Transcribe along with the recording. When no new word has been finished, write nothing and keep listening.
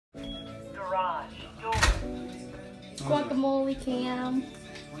Guacamole cam.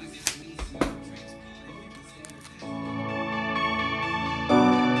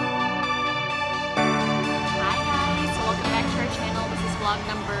 Hi guys, welcome back to our channel. This is vlog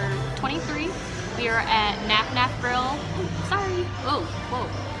number 23. We are at Naf Grill. Sorry. Oh, whoa.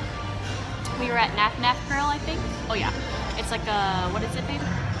 We were at Naf Grill, I think. Oh yeah. It's like a, what is it, babe?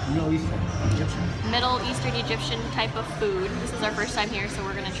 Middle Eastern Egyptian. Middle Eastern Egyptian type of food. This is our first time here, so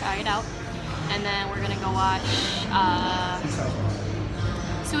we're gonna try it out. And then we're gonna go watch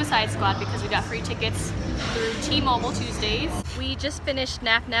Suicide Squad because we got free tickets through T-Mobile Tuesdays. We just finished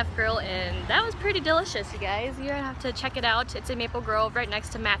Naf Grill and that was pretty delicious, you guys. You're gonna have to check it out. It's in Maple Grove, right next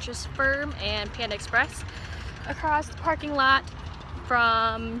to Mattress Firm and Panda Express, across the parking lot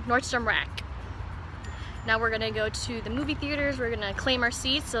from Nordstrom Rack. Now we're gonna go to the movie theaters. We're gonna claim our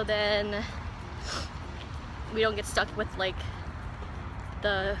seats so then we don't get stuck with like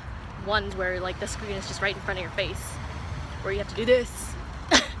the ones where like the screen is just right in front of your face, where you have to do this.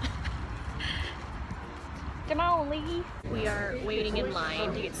 Come on, Lee. We are waiting in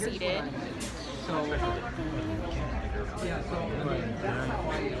line to get seated.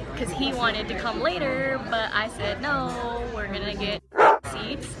 Because he wanted to come later, but I said no, we're gonna get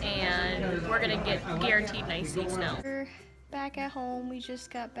seats and we're gonna get guaranteed nice seats now. We're back at home. We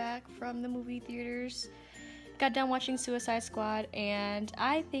just got back from the movie theaters. Got done watching Suicide Squad and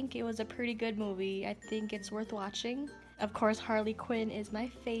I think it was a pretty good movie. I think it's worth watching. Of course, Harley Quinn is my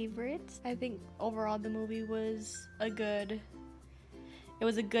favorite. I think overall the movie was a good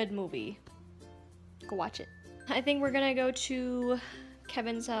movie. Go watch it. I think we're gonna go to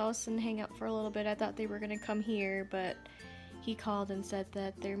Kevin's house and hang out for a little bit. I thought they were gonna come here, but he called and said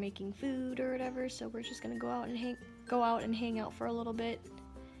that they're making food or whatever, so we're just gonna go out and hang out for a little bit.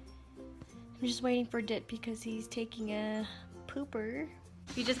 I'm just waiting for Dith because he's taking a pooper.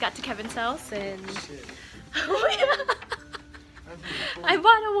 We just got to Kevin's house and oh yeah. I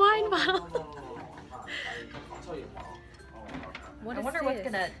bought a wine bottle. I wonder what's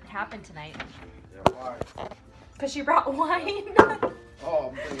gonna happen tonight. Yeah, why? Because she brought wine. Oh,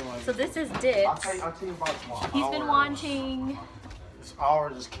 I'm thinking like. So this is Dith. I'll tell you about tomorrow. He's been watching. It's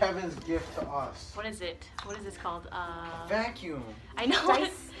ours. It's Kevin's gift to us. What is it? What is this called? Vacuum. I know.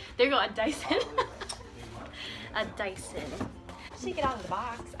 Dyson. There you go, a Dyson. A Dyson. Take it out of the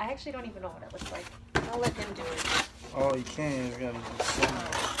box. I actually don't even know what it looks like. I'll let him do it. Oh, you can. You gotta do something.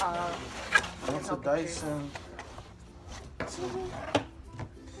 What's a Dyson?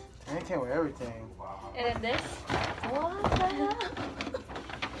 And it came with everything. And then this. What the hell?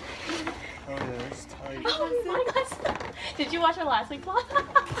 Oh yeah, it's tight. Oh my gosh. Did you watch our last week's vlog?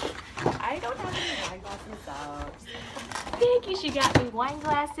 I don't have any wine glasses out. Thank you, she got me wine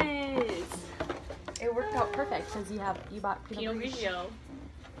glasses. It worked out perfect because you bought Pinot Grigio.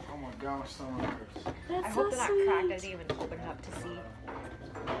 Oh my gosh, stomach hurts. That's I hope so they're not sweet. cracked. I didn't even open it up to see.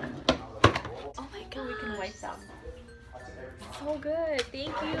 Oh my god. We can wipe them. So good.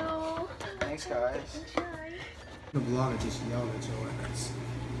 Thank you. Thanks, guys. The vlogger just yelled at your ass.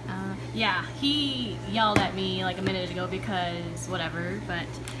 Yeah, he yelled at me like a minute ago because whatever, but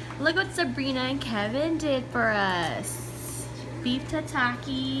look what Sabrina and Kevin did for us. Beef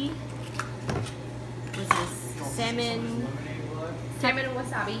tataki. What's this? Salmon and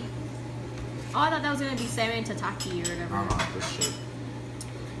wasabi. Oh, I thought that was gonna be salmon tataki or whatever.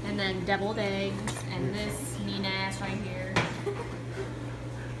 And then deviled eggs and this mean ass right here.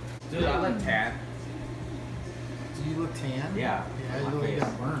 Dude, I look tan. Do you look tan? Yeah. Yeah, you look like you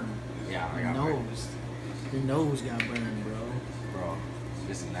got burned. Yeah, I Your got burned. nose. Your nose got burned, bro. Bro,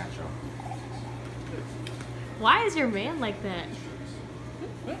 this is natural. Why is your man like that?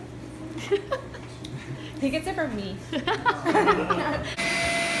 He gets it from me.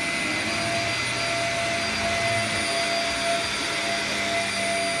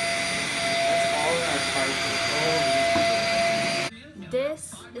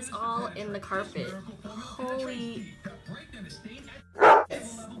 This is all in the carpet. Holy.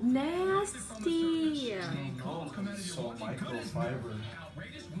 Nasty. So microfiber.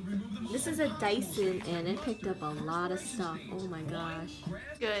 This is a Dyson and it picked up a lot of stuff. Oh my gosh.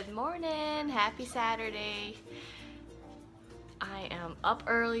 Good morning. Happy Saturday. I am up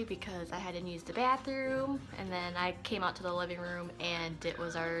early because I had to use the bathroom and then I came out to the living room and it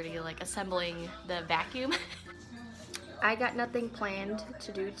was already like assembling the vacuum. I got nothing planned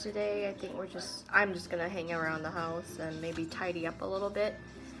to do today. I think I'm just gonna hang around the house and maybe tidy up a little bit.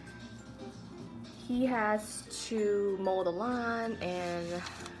 He has to mow the lawn and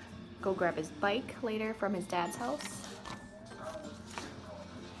go grab his bike later from his dad's house.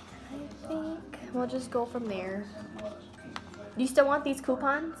 I think we'll just go from there. Do you still want these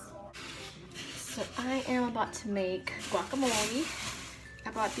coupons? So I am about to make guacamole.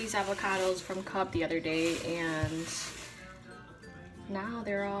 I bought these avocados from Cub the other day, and now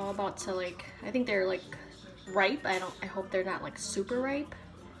they're all about to, like, I think they're like ripe. I hope they're not like super ripe.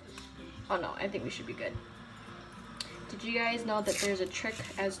 Oh no, I think we should be good. Did you guys know that there's a trick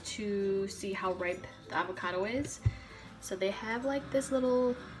as to see how ripe the avocado is? So they have like this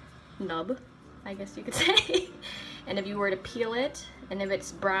little nub, I guess you could say. And if you were to peel it, and if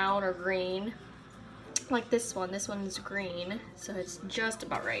it's brown or green, like this one's green, so it's just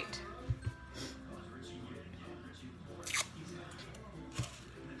about right.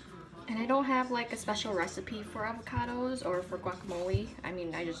 And I don't have like a special recipe for avocados or for guacamole. I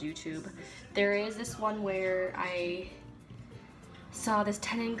mean, I just YouTube. There is this one where I saw this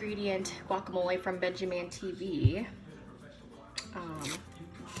 10 ingredient guacamole from Benjamin TV,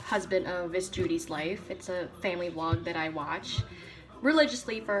 husband of It's Judy's Life. It's a family vlog that I watch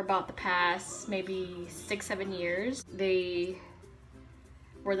religiously for about the past maybe 6-7 years. They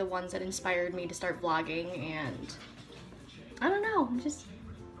were the ones that inspired me to start vlogging, and I don't know, just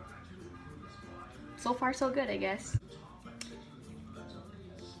so far so good, I guess.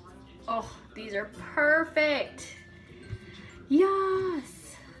 Oh, these are perfect.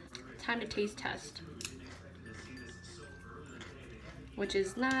 Yes. Time to taste test, which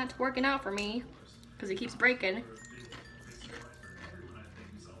is not working out for me because it keeps breaking.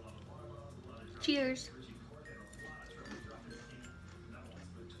 Cheers.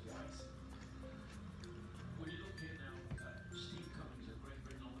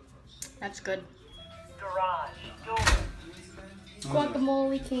 That's good.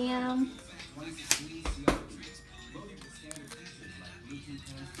 Guacamole cam.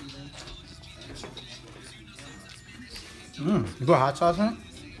 You put hot sauce in it?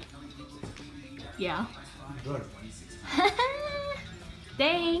 Yeah. Good.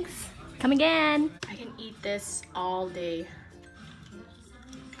 Thanks. Come again. I can eat this all day.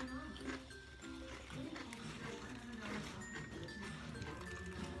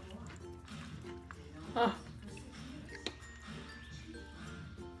 Oh.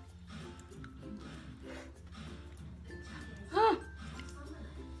 Oh.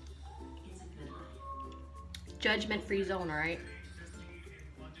 Judgment-free zone, all right?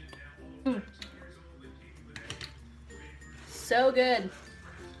 So good.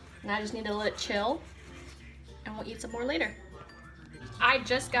 Now I just need to let it chill, and we'll eat some more later. I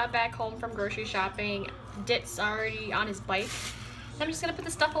just got back home from grocery shopping. Dith's already on his bike. I'm just gonna put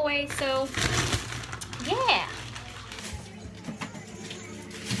the stuff away, so yeah.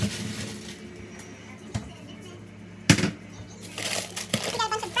 We got a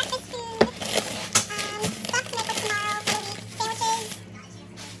bunch of breakfast food, stuff to make for tomorrow, maybe sandwiches.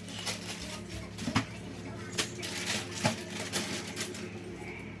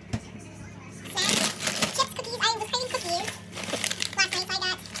 Chips, cookies. I was craving cookies last night, so I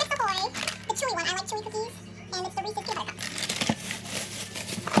got Chips Ahoy, the chewy one. I like chewy cookies, and it's the Reese's Peanut Butter Cup.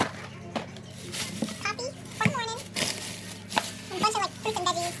 Coffee for the morning, and a bunch of like fruits and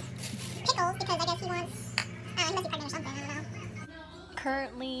veggies, pickles because I guess he wants. He must be pregnant or something. I don't know.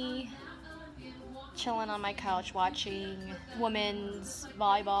 Currently chilling on my couch watching women's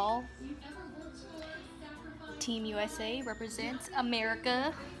volleyball. Team USA represents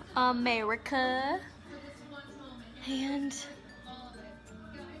America. America. And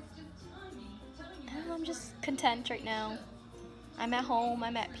I'm just content right now. I'm at home,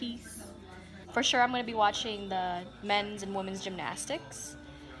 I'm at peace. For sure I'm going to be watching the men's and women's gymnastics.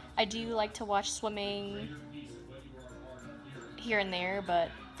 I do like to watch swimming here and there, but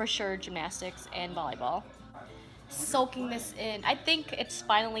for sure gymnastics and volleyball. Soaking this in. I think it's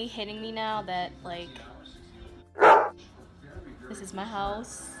finally hitting me now that, like, this is my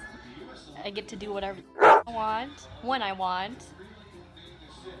house. I get to do whatever I want, when I want.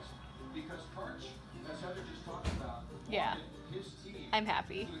 Yeah, I'm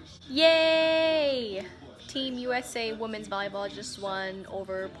happy. Yay! Team USA women's volleyball just won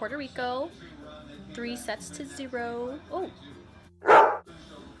over Puerto Rico, 3-0. Oh.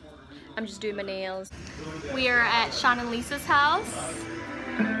 I'm just doing my nails. We are at Sean and Lisa's house.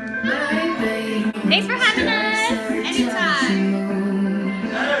 Thanks for having us. Anytime.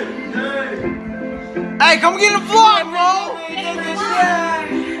 Hey, come get in the vlog, bro!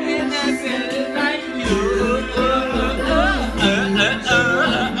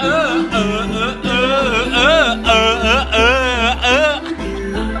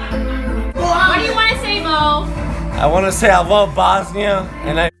 What do you want to say, Mo? I want to say I love Bosnia,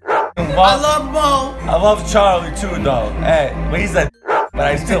 and I love Mo. I love Charlie too, though. Hey, but he's a but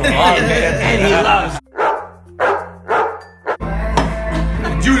I still love him, and he loves.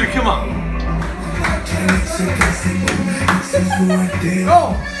 Judy, come on. Oh!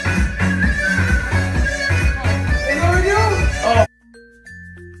 Is that what you? Oh.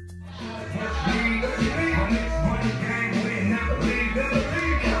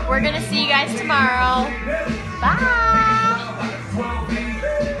 We're gonna see you guys tomorrow. Bye!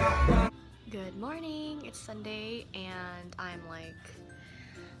 Good morning, it's Sunday and I'm like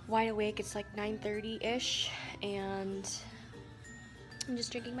wide awake. It's like 9:30-ish and I'm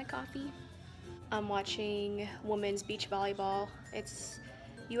just drinking my coffee. I'm watching women's beach volleyball. It's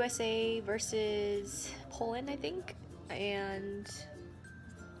USA versus Poland, I think, and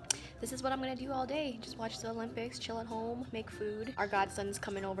this is what I'm gonna do all day. Just watch the Olympics, chill at home, make food. Our godson's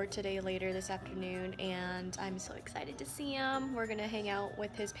coming over today later this afternoon and I'm so excited to see him. We're gonna hang out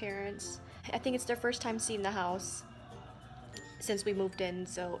with his parents. I think it's their first time seeing the house since we moved in,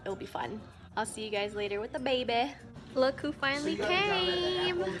 so it'll be fun. I'll see you guys later with the baby. Look who finally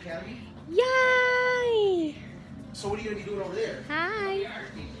came. Yay! So what are you gonna be doing over there? Hi.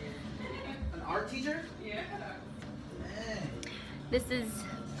 An art teacher? Yeah. This is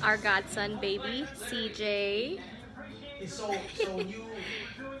our godson baby, CJ. So you...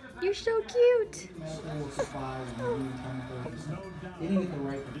 You're so cute. They didn't get the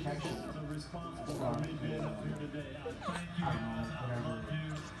right protection.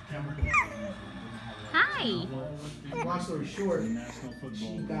 Hi. Long story short,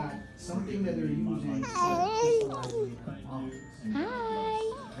 she got something that they're using. Hi.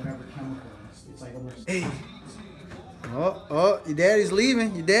 Whatever chemicals. It's like almost. Hey. Oh, your daddy's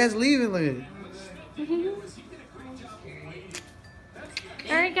leaving. Your dad's leaving. Look at it.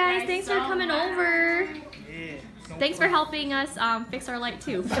 Alright guys, thanks for coming over. Thanks for helping us fix our light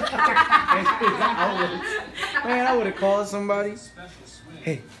too. Man, I would have called somebody.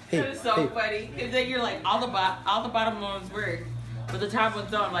 Hey. It was so funny. Because then you're like, all the bottom ones work, but the top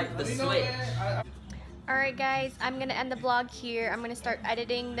ones don't, like the switch. Alright guys, I'm gonna end the vlog here. I'm gonna start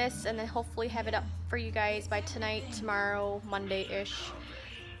editing this and then hopefully have it up for you guys by tonight, tomorrow, Monday-ish.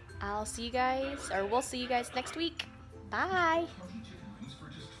 I'll see you guys, or we'll see you guys next week. Bye!